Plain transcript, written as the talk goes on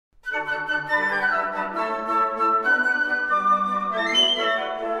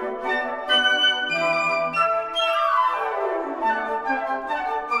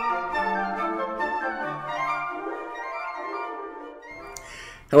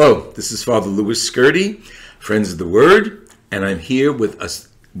Hello, this is Father Louis Skirty, Friends of the Word, and I'm here with a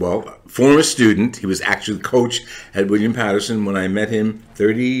former student. He was actually the coach at William Patterson when I met him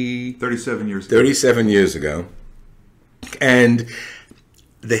 37 years ago. 37 years ago. And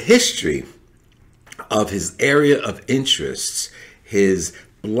the history of his area of interests, his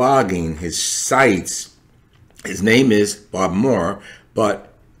blogging, his sites, his name is Bob Mahr,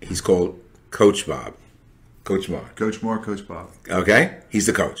 but he's called Coach Bob. Coach Mahr. Coach Mahr, Coach Bob. Okay? He's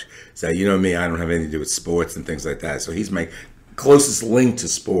the coach. So you know me, I don't have anything to do with sports and things like that. So he's my closest link to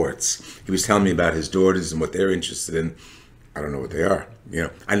sports. He was telling me about his daughters and what they're interested in. I don't know what they are. You know,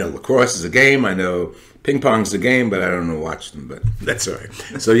 I know lacrosse is a game. I know ping pong's a game, but I don't know watch them. But that's all right.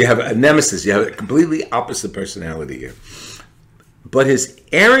 So you have a nemesis. You have a completely opposite personality here. But his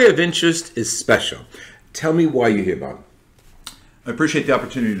area of interest is special. Tell me why you're here, Bob. I appreciate the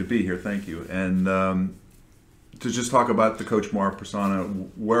opportunity to be here. Thank you. And to just talk about the Coach Mahr persona,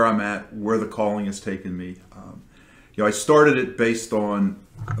 where I'm at, where the calling has taken me. I started it based on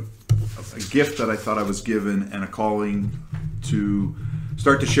a gift that I thought I was given and a calling to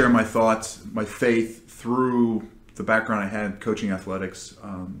start to share my thoughts, my faith through the background I had coaching athletics,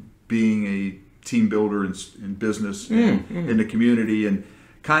 being a team builder in business, in the community, and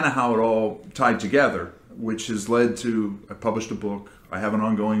kind of how it all tied together, which has led to, I published a book, I have an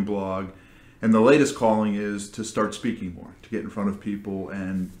ongoing blog, and the latest calling is to start speaking more, to get in front of people,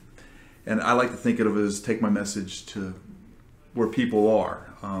 and I like to think of it as take my message to where people are.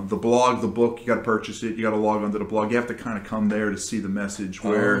 The blog, the book, you got to purchase it, you got to log onto the blog. You have to kind of come there to see the message.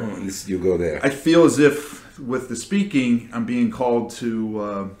 Where you go there. I feel as if with the speaking, I'm being called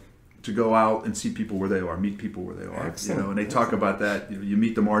to go out and see people where they are, meet people where they are. Excellent. And they talk about that. You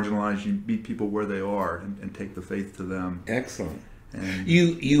meet the marginalized, you meet people where they are, and take the faith to them. Excellent. And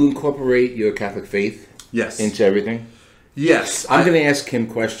you incorporate your Catholic faith into everything? Yes. I'm going to ask him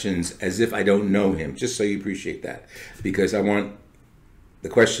questions as if I don't know him, just so you appreciate that. Because I want the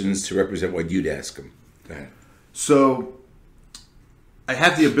questions to represent what you'd ask him. Go ahead. So I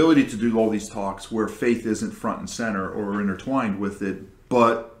have the ability to do all these talks where faith isn't front and center or intertwined with it,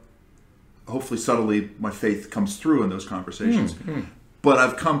 but hopefully subtly my faith comes through in those conversations. But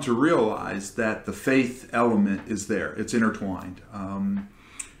I've come to realize that the faith element is there. It's intertwined.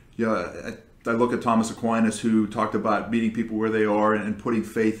 I look at Thomas Aquinas, who talked about meeting people where they are and putting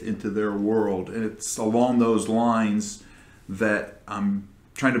faith into their world. And it's along those lines that I'm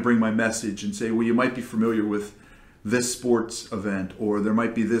trying to bring my message and say, well, you might be familiar with this sports event, or there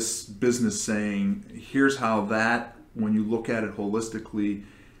might be this business saying, here's how that, when you look at it holistically,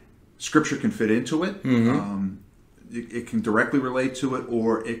 Scripture can fit into it. It can directly relate to it,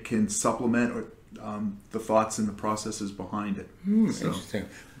 or it can supplement the thoughts and the processes behind it. Interesting.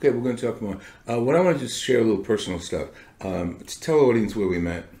 Okay, we're going to talk more. What I want to just share a little personal stuff. Just tell the audience where we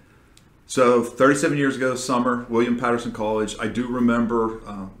met. So 37 years ago, summer, William Patterson College. I do remember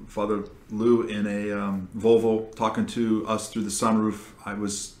Father Lou in a Volvo talking to us through the sunroof. I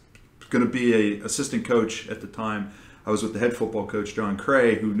was going to be an assistant coach at the time. I was with the head football coach, John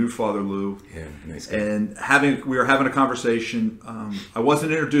Cray, who knew Father Lou. Yeah, nice guy. And we were having a conversation. I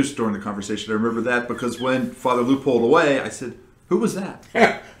wasn't introduced during the conversation. I remember that because when Father Lou pulled away, I said, "Who was that?"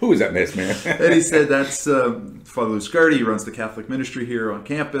 Who was that masked man? And he said, "That's Father Lou Skirty. He runs the Catholic ministry here on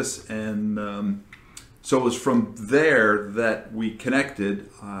campus." And so it was from there that we connected.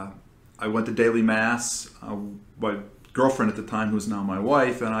 I went to daily mass. My girlfriend at the time, who is now my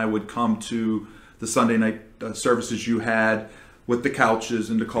wife, and I would come to the Sunday night services you had with the couches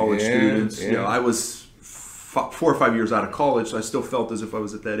and the college students. Yeah. I was 4 or 5 years out of college, so I still felt as if I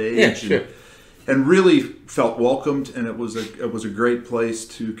was at that age. Yeah, sure. And really felt welcomed, and it was a great place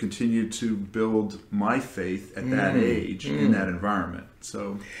to continue to build my faith at that age in that environment.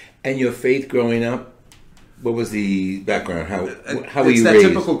 So, and your faith growing up, what was the background? How were you raised? It's that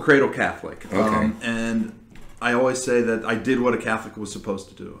typical cradle Catholic. Okay. And I always say that I did what a Catholic was supposed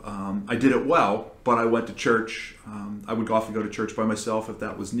to do. I did it well, but I went to church. I would often go to church by myself if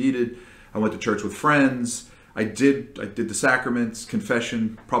that was needed. I went to church with friends. I did the sacraments,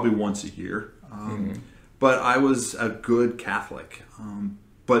 confession, probably once a year. But I was a good Catholic,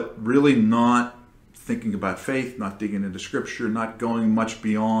 but really not thinking about faith, not digging into Scripture, not going much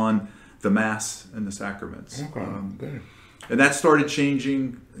beyond the Mass and the sacraments. Okay, good. And that started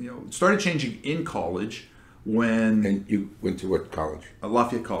changing. Started changing in college when. And you went to what college?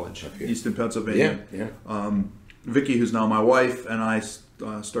 Lafayette College, Easton, Pennsylvania. Yeah. Vicky, who's now my wife, and I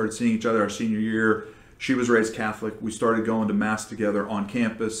started seeing each other our senior year. She was raised Catholic. We started going to Mass together on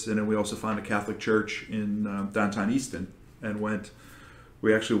campus, and then we also found a Catholic church in downtown Easton and went.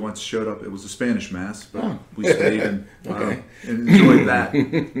 We actually once showed up. It was a Spanish Mass, but we stayed and enjoyed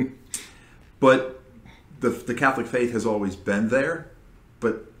that. But the Catholic faith has always been there,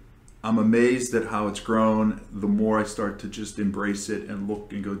 but I'm amazed at how it's grown the more I start to just embrace it and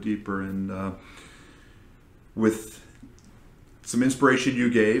look and go deeper. And with some inspiration you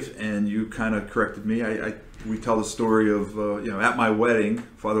gave, and you kind of corrected me, we tell the story of, at my wedding,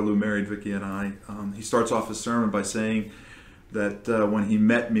 Father Lou married Vicky and I. He starts off his sermon by saying that when he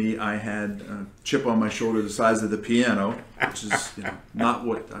met me, I had a chip on my shoulder the size of the piano, which is not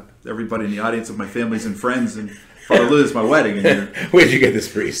what everybody in the audience of my families and friends and Father Lou, it's my wedding. And where'd you get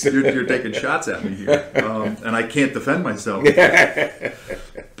this priest? You're taking shots at me here, and I can't defend myself.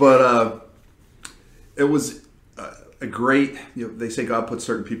 But it was a great. They say God puts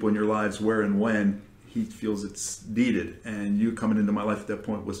certain people in your lives where and when He feels it's needed, and you coming into my life at that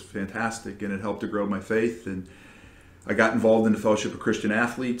point was fantastic, and it helped to grow my faith. And I got involved in the Fellowship of Christian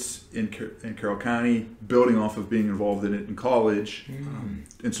Athletes in Carroll County, building off of being involved in it in college,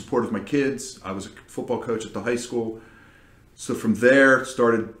 in support of my kids. I was a football coach at the high school. So from there,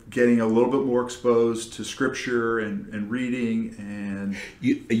 started getting a little bit more exposed to Scripture and reading. And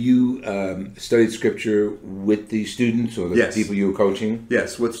you studied Scripture with the students or the people you were coaching?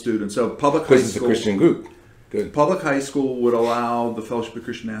 Yes, with students. So public high school. Because it's a Christian group. Good. Public high school would allow the Fellowship of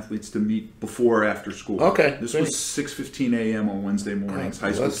Christian Athletes to meet before or after school. Okay. This was 6:15 a.m. on Wednesday mornings.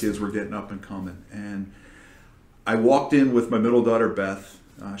 High school kids were getting up and coming. And I walked in with my middle daughter, Beth.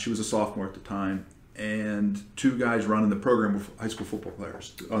 She was a sophomore at the time. And two guys running the program were high school football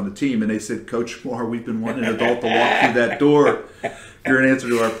players on the team. And they said, Coach Mahr, we've been wanting an adult to walk through that door. You're an answer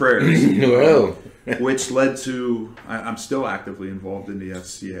to our prayers. Well. Which led to, I'm still actively involved in the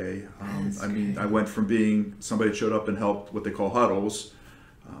FCA. I went from being somebody that showed up and helped what they call huddles.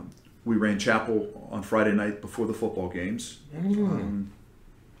 We ran chapel on Friday night before the football games,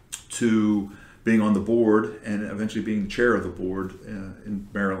 to being on the board and eventually being the chair of the board in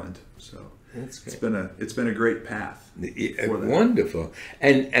Maryland. So it's been a great path. For that. Wonderful.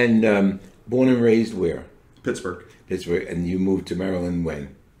 And born and raised where? Pittsburgh. And you moved to Maryland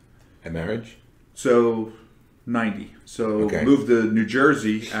when? At marriage? So, 90. So, moved to New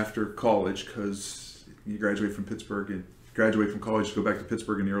Jersey after college because you graduate from Pittsburgh and graduate from college to go back to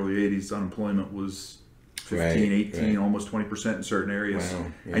Pittsburgh in the early 80s. Unemployment was 15, 18, almost 20% in certain areas. Wow,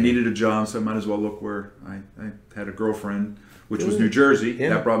 yeah. I needed a job, so I might as well look where I had a girlfriend, which was New Jersey. Yeah.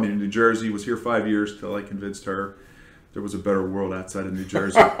 That brought me to New Jersey. Was here 5 years till I convinced her there was a better world outside of New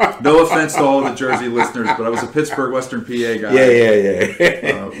Jersey. No offense to all the Jersey listeners, but I was a Pittsburgh, Western PA guy.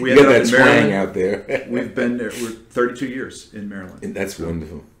 Yeah. We ended up in Maryland. Out there. We've been there. We're 32 years in Maryland. And that's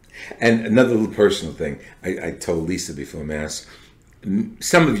wonderful. And another little personal thing. I told Lisa before Mass,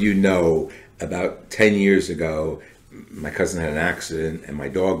 some of you know about 10 years ago, my cousin had an accident and my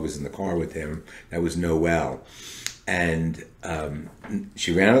dog was in the car with him. That was Noel. And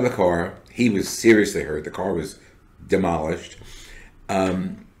she ran out of the car. He was seriously hurt. The car was demolished.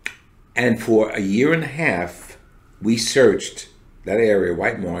 And for a year and a half, we searched that area,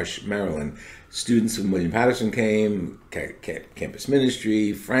 White Marsh, Maryland. Students from William Patterson came, campus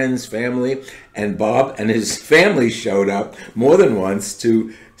ministry, friends, family, and Bob and his family showed up more than once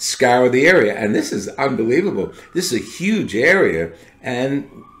to scour the area. And this is unbelievable. This is a huge area. And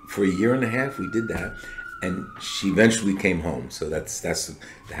for a year and a half, we did that. And she eventually came home. So that's the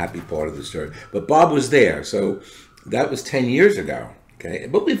happy part of the story. But Bob was there. So that was 10 years ago. Okay,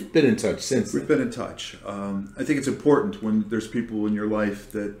 but we've been in touch since. We've been in touch. I think it's important when there's people in your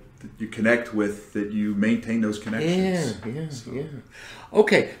life that you connect with, that you maintain those connections. Yeah.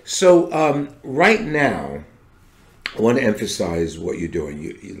 Okay, so right now, I want to emphasize what you're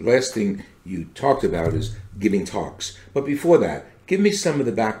doing. Last thing you talked about is giving talks. But before that, give me some of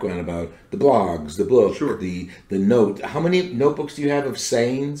the background about the blogs, the book, sure. the note. How many notebooks do you have of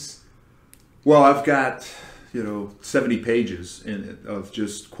sayings? Well, I've got 70 pages of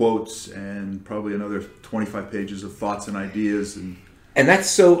just quotes and probably another 25 pages of thoughts and ideas. And that's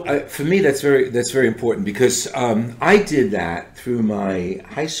so, for me, that's very important because I did that through my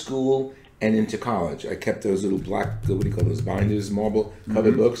high school and into college. I kept those little black, what do you call those, binders, marble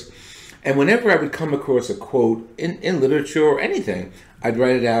covered books. And whenever I would come across a quote in literature or anything, I'd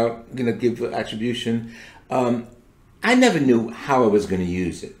write it out, give attribution. I never knew how I was going to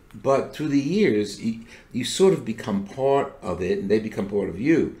use it. But through the years, you sort of become part of it, and they become part of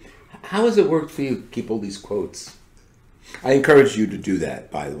you. How has it worked for you to keep all these quotes? I encourage you to do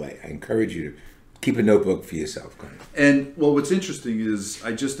that, by the way. I encourage you to keep a notebook for yourself. Go ahead. And well, what's interesting is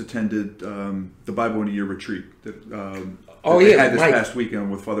I just attended the Bible in a Year retreat that they had this past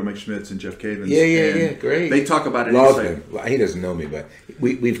weekend with Father Mike Schmitz and Jeff Cavins. Yeah, great. They talk about an Love insight. him. Well, he doesn't know me, but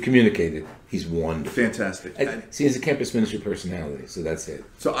we've communicated. He's wonderful. Fantastic. See, he's a campus ministry personality, so that's it.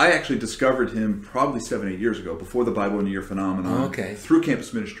 So I actually discovered him probably 7-8 years ago, before the Bible in a Year phenomenon. Through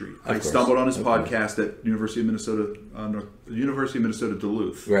campus ministry. I stumbled on his podcast at University of Minnesota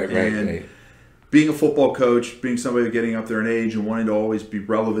Duluth. Right. Being a football coach, being somebody getting up there in age and wanting to always be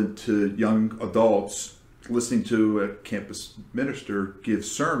relevant to young adults, listening to a campus minister give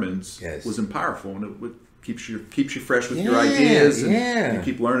sermons was powerful, and it keeps you fresh with your ideas, and you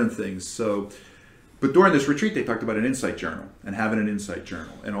keep learning things. So, but during this retreat, they talked about an insight journal and having an insight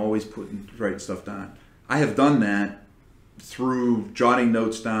journal and always writing stuff down. I have done that through jotting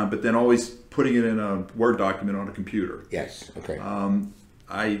notes down, but then always putting it in a Word document on a computer. Yes. Okay.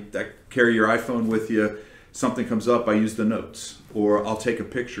 I carry your iPhone with you. Something comes up, I use the notes, or I'll take a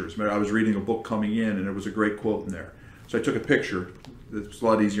picture. As a matter, I was reading a book coming in, and there was a great quote in there, so I took a picture. It's a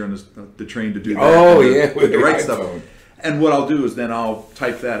lot easier on the train to do that. With the right stuff. And what I'll do is then I'll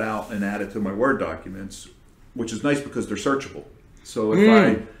type that out and add it to my Word documents, which is nice because they're searchable. So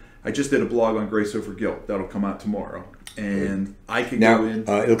if I just did a blog on Grace Over Guilt, that'll come out tomorrow, and I can go in.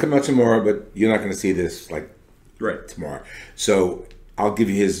 It'll come out tomorrow, but you're not going to see this tomorrow. So I'll give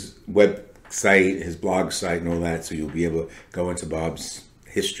you his website, his blog site, and all that, so you'll be able to go into Bob's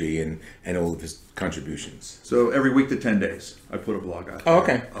history and all of his contributions. So every week to 10 days, I put a blog out. Oh,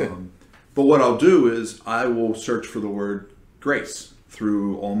 okay. Good. But what I'll do is I will search for the word grace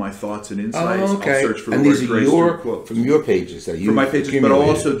through all my thoughts and insights. Oh, okay. I'll search for and the these word are grace quotes. From your pages that you from my pages, but I'll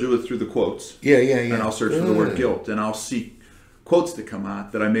also do it through the quotes. Yeah. And I'll search for the word guilt, and I'll see quotes that come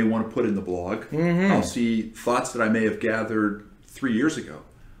out that I may want to put in the blog. Mm-hmm. I'll see thoughts that I may have gathered 3 years ago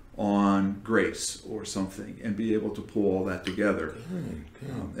on grace or something, and be able to pull all that together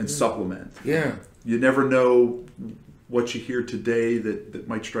and supplement. Yeah. You never know what you hear today that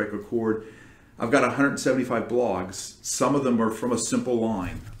might strike a chord. I've got 175 blogs. Some of them are from a simple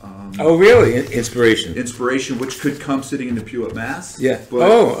line. Oh, really? Inspiration. Inspiration, which could come sitting in the pew at Mass. Yeah. But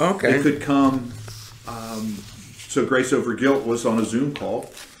okay. It could come... so Grace Over Guilt was on a Zoom call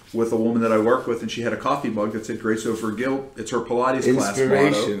with a woman that I work with, and she had a coffee mug that said Grace Over Guilt. It's her Pilates class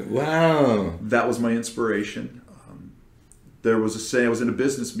motto. Wow. That was my inspiration. There was I was in a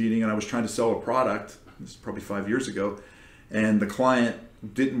business meeting, and I was trying to sell a product. This is probably 5 years ago, and the client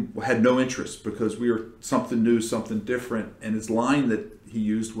had no interest because we were something new, something different. And his line that he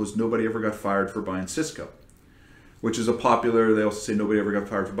used was, "Nobody ever got fired for buying Cisco," which is a popular. They also say nobody ever got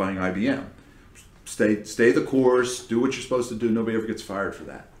fired for buying IBM. Stay the course, do what you're supposed to do. Nobody ever gets fired for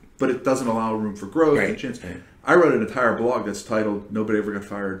that. But it doesn't allow room for growth and chance. Right. I wrote an entire blog that's titled "Nobody Ever Got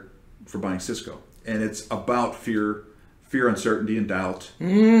Fired for Buying Cisco," and it's about fear, uncertainty, and doubt,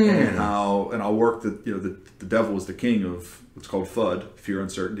 and I'll work the devil is the king of what's called FUD, fear,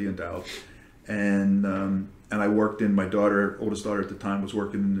 uncertainty, and doubt, and I worked in my oldest daughter at the time was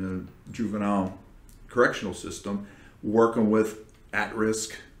working in the juvenile correctional system, working with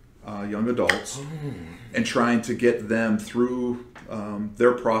at-risk young adults, and trying to get them through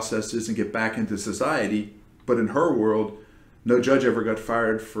their processes and get back into society. But in her world, no judge ever got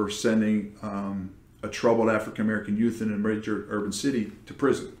fired for sending a troubled African-American youth in a major urban city to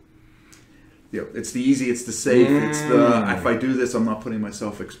prison. It's the easy, it's the safe, it's the, if I do this, I'm not putting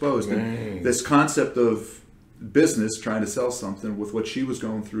myself exposed. And this concept of business, trying to sell something with what she was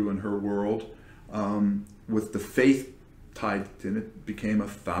going through in her world, with the faith tied in it, became a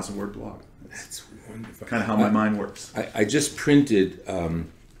 1,000-word blog. That's wonderful. Kind of how my mind works. I just printed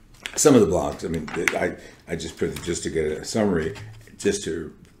some of the blogs. I mean, I just printed just to get a summary,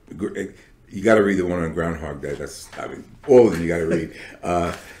 you got to read the one on Groundhog Day. All of them you got to read.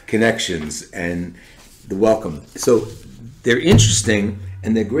 Connections and the welcome. So they're interesting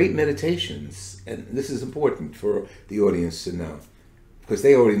and they're great meditations. And this is important for the audience to know because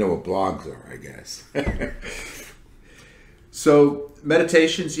they already know what blogs are, I guess. So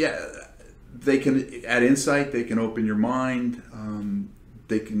meditations, they can add insight. They can open your mind.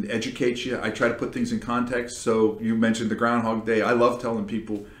 They can educate you. I try to put things in context. So you mentioned the Groundhog Day. I love telling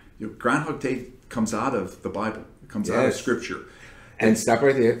people, Groundhog Day comes out of the Bible. It comes out of Scripture. And stop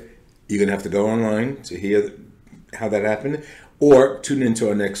right there. You're going to have to go online to hear how that happened, or tune into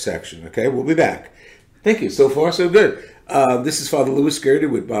our next section. Okay, we'll be back. Thank you. So far, so good. This is Father Louis Gertie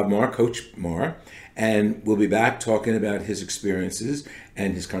with Bob Mahr, Coach Mahr, and we'll be back talking about his experiences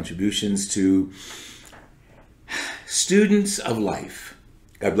and his contributions to students of life.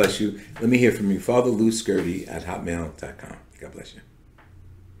 God bless you. Let me hear from you. Father Louis Gertie at hotmail.com. God bless you.